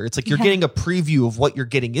coaster, it's like you're getting a preview of what you're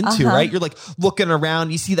getting into, right? You're like looking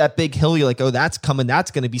around, you see that big hill, you're like, oh, that's coming,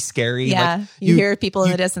 that's going to be scary. Yeah. Like, you hear people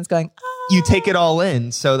in the distance going, oh. You take it all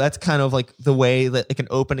in. So that's kind of like the way that like an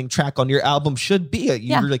opening track on your album should be.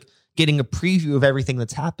 You're like getting a preview of everything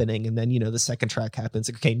that's happening, and then the second track happens.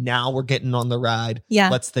 Like, okay, now we're getting on the ride. Yeah,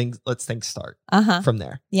 let's things start from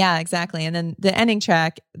there. Yeah, exactly. And then the ending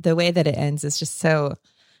track, the way that it ends is just so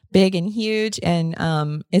big and huge,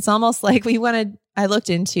 and it's almost like I looked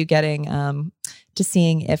into getting to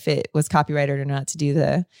seeing if it was copyrighted or not to do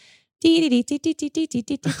the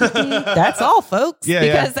that's all, folks.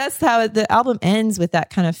 Because that's how the album ends, with that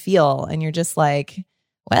kind of feel, and you're just like,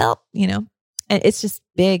 well, and it's just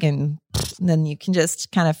big, and then you can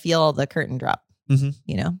just kind of feel the curtain drop.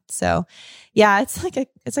 you know? So yeah,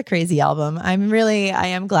 it's a crazy album. I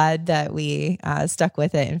am glad that we stuck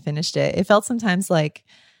with it and finished it. It felt sometimes like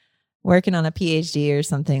working on a PhD or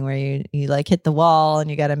something where you like hit the wall and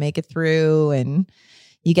you got to make it through, and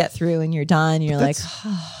you get through and you're done. You're like,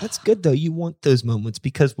 that's good though. You want those moments,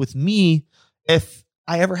 because with me, if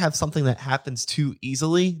I ever have something that happens too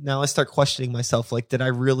easily, now I start questioning myself. Like, did I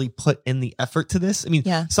really put in the effort to this? I mean,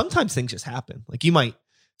 sometimes things just happen. Like, you might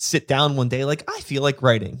sit down one day, like, I feel like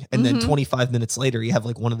writing. And then 25 minutes later, you have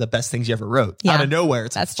like one of the best things you ever wrote out of nowhere.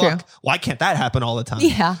 It's that's like, true. Why can't that happen all the time?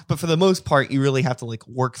 Yeah. But for the most part, you really have to like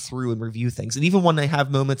work through and review things. And even when I have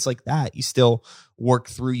moments like that, you still work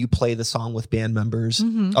through, you play the song with band members,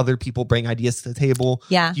 other people bring ideas to the table.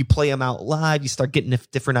 Yeah. You play them out live. You start getting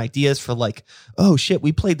different ideas for like, oh shit,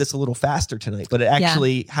 we played this a little faster tonight, but it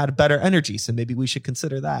actually had a better energy. So maybe we should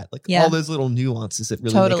consider that. Like all those little nuances that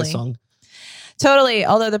really make a song. Totally.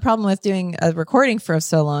 Although the problem with doing a recording for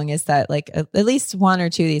so long is that like at least one or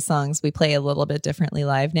two of these songs we play a little bit differently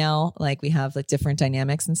live now. Like we have like different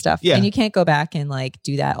dynamics and stuff. Yeah. And you can't go back and like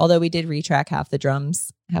do that. Although we did retrack half the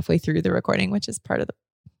drums halfway through the recording, which is part of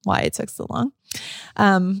why it took so long.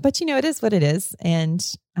 But you know, it is what it is. And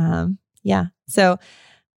yeah. So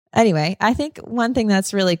anyway, I think one thing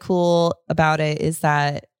that's really cool about it is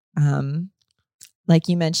that like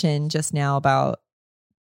you mentioned just now about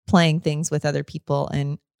playing things with other people.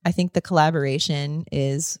 And I think the collaboration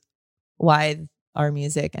is why our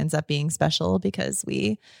music ends up being special, because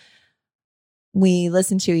we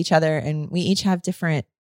listen to each other and we each have different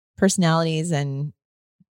personalities and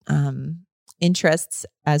interests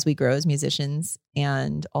as we grow as musicians,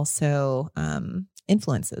 and also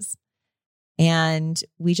influences. And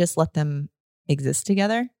we just let them exist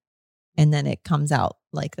together, and then it comes out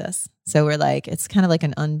like this. So we're like, it's kind of like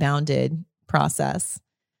an unbounded process.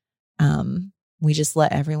 We just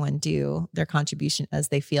let everyone do their contribution as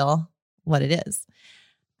they feel what it is.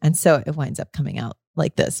 And so it winds up coming out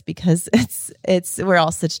like this, because we're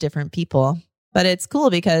all such different people, but it's cool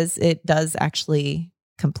because it does actually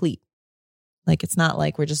complete. Like, it's not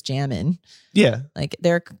like we're just jamming. Yeah. Like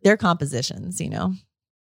they're compositions, you know,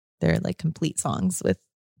 they're like complete songs with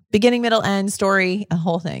beginning, middle, end, story, a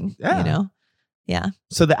whole thing, you know? Yeah.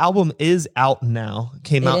 So the album is out now.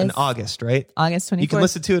 Came out in August, right? August 24th. You can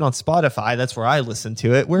listen to it on Spotify. That's where I listen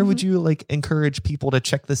to it. Where would you like encourage people to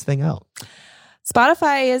check this thing out?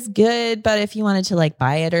 Spotify is good, but if you wanted to like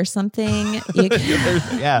buy it or something, you could,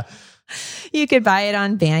 you could buy it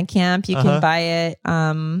on Bandcamp. You can buy it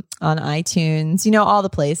on iTunes. You know, all the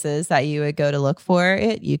places that you would go to look for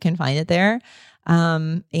it, you can find it there.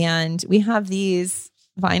 And we have these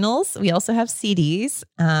vinyls. We also have CDs.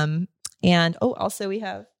 And also we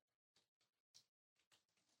have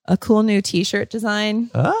a cool new t-shirt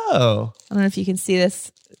design. Oh. I don't know if you can see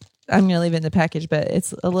this. I'm going to leave it in the package, but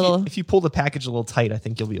it's a little... If you pull the package a little tight, I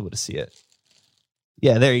think you'll be able to see it.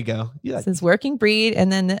 Yeah, there you go. Yeah. It says Working Breed.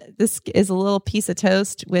 And then this is a little piece of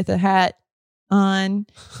toast with a hat on.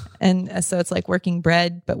 And so it's like Working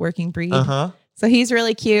Bread, but Working Breed. So he's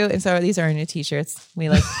really cute. And so these are our new t-shirts. We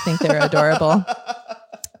like think they're adorable.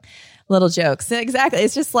 Little jokes. Exactly.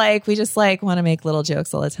 It's just like, we just like want to make little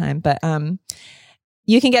jokes all the time. But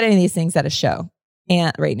you can get any of these things at a show.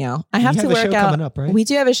 And right now I have to work out. Coming up, right? We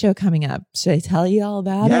do have a show coming up. Should I tell you all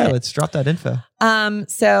about it? Yeah, let's drop that info.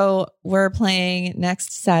 So we're playing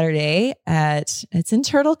next Saturday it's in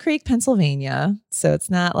Turtle Creek, Pennsylvania. So it's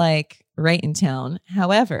not like right in town.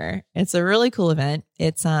 However, it's a really cool event.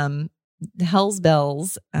 It's Hell's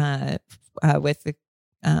Bells with the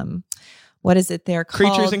what is it they're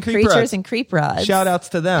called? Creatures and Creep Rods. Shout outs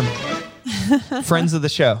to them. Friends of the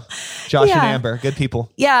show. Josh and Amber. Good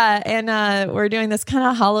people. Yeah. And we're doing this kind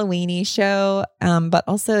of Halloween-y show. But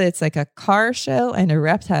also it's like a car show and a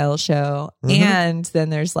reptile show. And then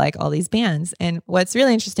there's like all these bands. And what's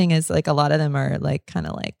really interesting is like a lot of them are like kind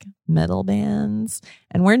of like metal bands.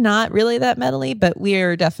 And we're not really that metal-y, but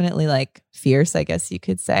we're definitely like fierce, I guess you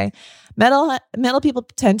could say. Metal people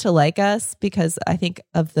tend to like us because I think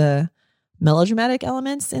of the melodramatic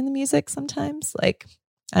elements in the music sometimes. Like,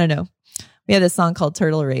 I don't know. We have this song called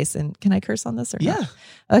Turtle Race, and can I curse on this or not?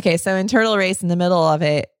 Okay, so in Turtle Race, in the middle of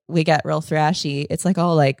it, we get real thrashy. It's like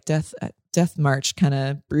all like death march kind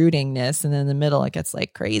of broodingness, and then in the middle it gets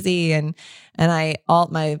like crazy. And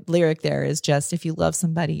my lyric there is just, if you love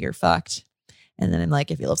somebody, you're fucked. And then I'm like,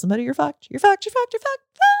 if you love somebody, you're fucked. You're fucked. You're fucked. You're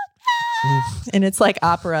fucked. And it's like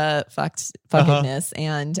opera fuckingness.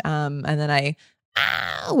 And then I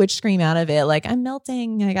which scream out of it like, I'm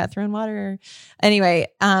melting, I got thrown water. Anyway,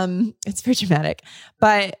 it's very dramatic,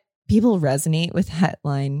 but people resonate with that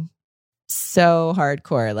line so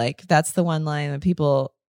hardcore. Like, that's the one line that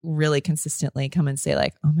people really consistently come and say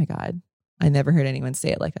like, oh my God, I never heard anyone say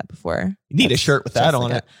it like that before. You need a shirt with that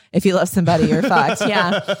on it. If you love somebody, you're fucked.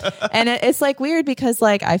 Yeah. And it's like weird because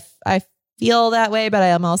like I feel that way, but I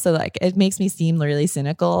am also like, it makes me seem really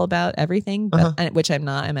cynical about everything, but which I'm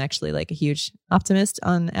not. I'm actually like a huge optimist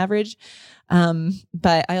on average.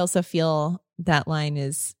 But I also feel that line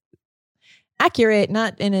is accurate,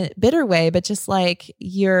 not in a bitter way, but just like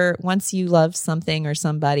once you love something or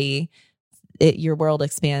somebody, your world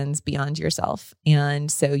expands beyond yourself.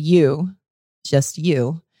 And so you're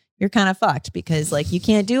kind of fucked because like you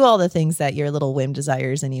can't do all the things that your little whim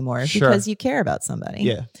desires anymore because you care about somebody.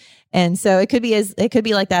 Yeah. And so it could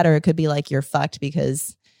be like that, or it could be like you're fucked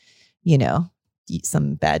because,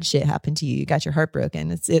 some bad shit happened to you. You got your heart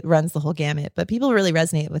broken. It runs the whole gamut, but people really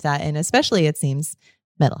resonate with that. And especially it seems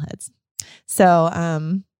metalheads.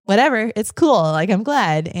 So, whatever, it's cool. Like I'm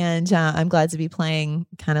glad. And I'm glad to be playing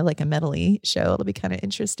kind of like a metal-y show. It'll be kind of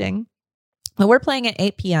interesting. But we're playing at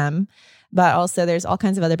 8 p.m. But also there's all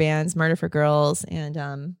kinds of other bands, Murder for Girls.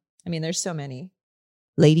 And there's so many.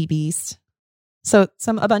 Lady Beast. So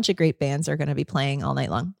a bunch of great bands are going to be playing all night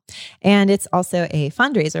long. And it's also a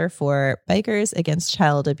fundraiser for Bikers Against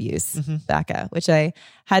Child Abuse, BACA, which I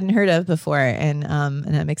hadn't heard of before. And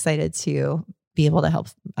I'm excited to be able to help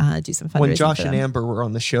do some fundraising. When Josh and Amber were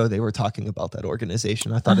on the show, they were talking about that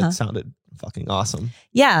organization. I thought it sounded fucking awesome.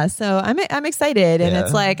 Yeah, so I'm excited, and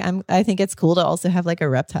it's like I think it's cool to also have like a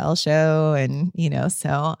reptile show, and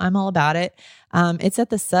so I'm all about it. It's at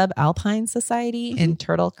the Subalpine Society in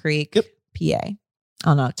Turtle Creek, PA,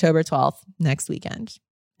 on October 12th next weekend.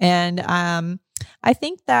 And I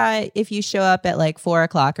think that if you show up at like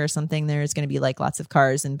 4:00 or something, there's going to be like lots of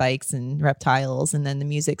cars and bikes and reptiles. And then the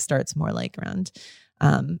music starts more like around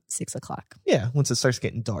 6:00. Yeah. Once it starts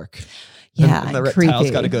getting dark. Yeah. And the reptiles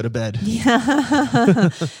got to go to bed. Yeah.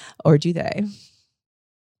 Or do they?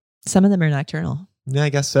 Some of them are nocturnal. Yeah, I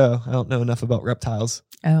guess so. I don't know enough about reptiles.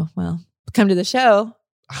 Oh, well, come to the show.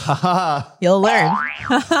 You'll learn.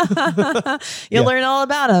 You'll learn all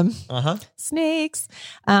about them. Snakes.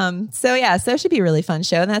 So it should be a really fun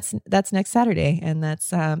show. And that's next Saturday. And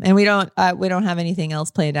that's and we don't have anything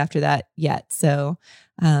else planned after that yet. So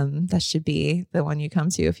that should be the one you come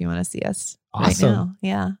to if you want to see us. Awesome. Right now.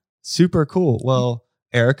 Yeah. Super cool. Well,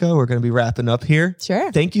 Erica, we're going to be wrapping up here. Sure.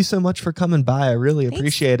 Thank you so much for coming by. I really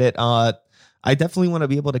appreciate it. I definitely want to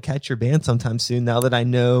be able to catch your band sometime soon now that I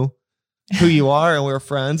know who you are and we're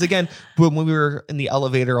friends. Again, when we were in the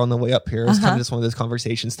elevator on the way up here, it was kind of just one of those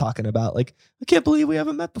conversations talking about like, I can't believe we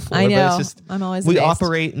haven't met before. I know. But it's just, I'm always we amazed.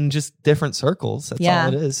 operate in just different circles. That's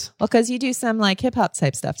all it is. Well, because you do some like hip hop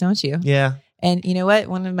type stuff, don't you? Yeah. And you know what?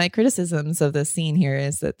 One of my criticisms of the scene here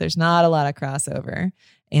is that there's not a lot of crossover,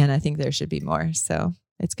 and I think there should be more. So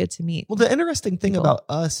it's good to meet. Well, the interesting thing about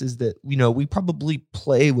us is that, we probably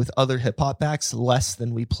play with other hip hop acts less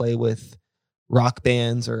than we play with rock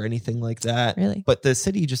bands or anything like that. Really? But the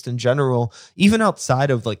city just in general, even outside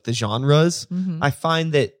of like the genres, I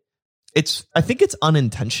find that I think it's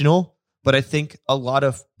unintentional, but I think a lot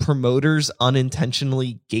of promoters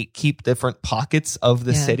unintentionally gatekeep different pockets of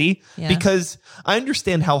the city because I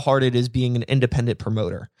understand how hard it is being an independent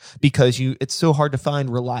promoter because it's so hard to find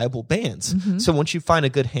reliable bands. So once you find a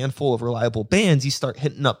good handful of reliable bands, you start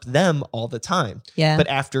hitting up them all the time. Yeah. But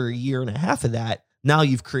after a year and a half of that, now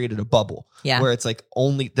you've created a bubble where it's like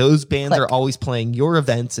only those bands are always playing your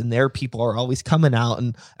events and their people are always coming out.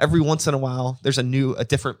 And every once in a while, there's a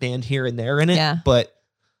different band here and there in it. Yeah. But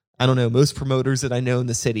I don't know, most promoters that I know in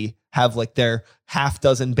the city have like their half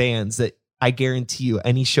dozen bands that I guarantee you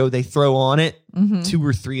any show they throw on it, 2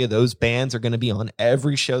 or 3 of those bands are going to be on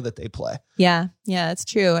every show that they play. Yeah. Yeah, it's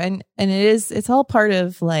true. And it's all part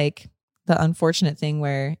of like the unfortunate thing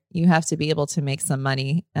where you have to be able to make some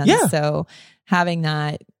money. And so having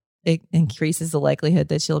that, it increases the likelihood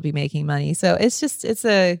that you'll be making money. So it's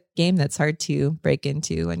a game that's hard to break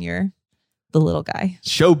into when you're the little guy.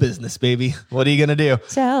 Show business, baby. What are you going to do?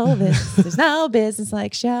 Show business. There's no business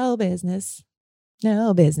like show business.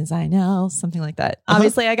 No business, I know. Something like that.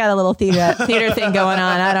 Obviously, I got a little theater thing going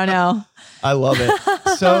on. I don't know. I love it.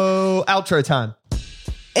 So, outro time.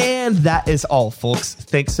 And that is all, folks.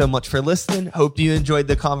 Thanks so much for listening. Hope you enjoyed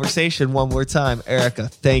the conversation. One more time, Erica,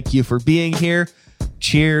 thank you for being here.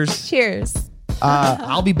 Cheers. Cheers.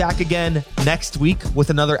 I'll be back again next week with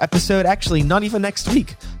another episode. Actually, not even next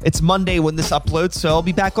week. It's Monday when this uploads, so I'll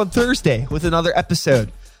be back on Thursday with another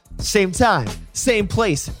episode. Same time, same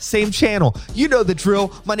place, same channel. You know the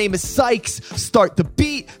drill. My name is Sykes. Start the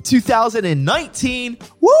Beat 2019.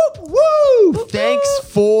 Whoop, whoop. Thanks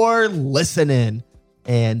for listening.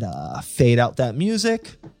 And fade out that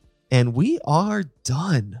music. And we are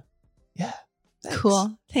done. Yeah. Thanks.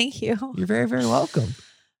 Cool. Thank you. You're very, very welcome.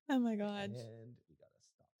 Oh my God.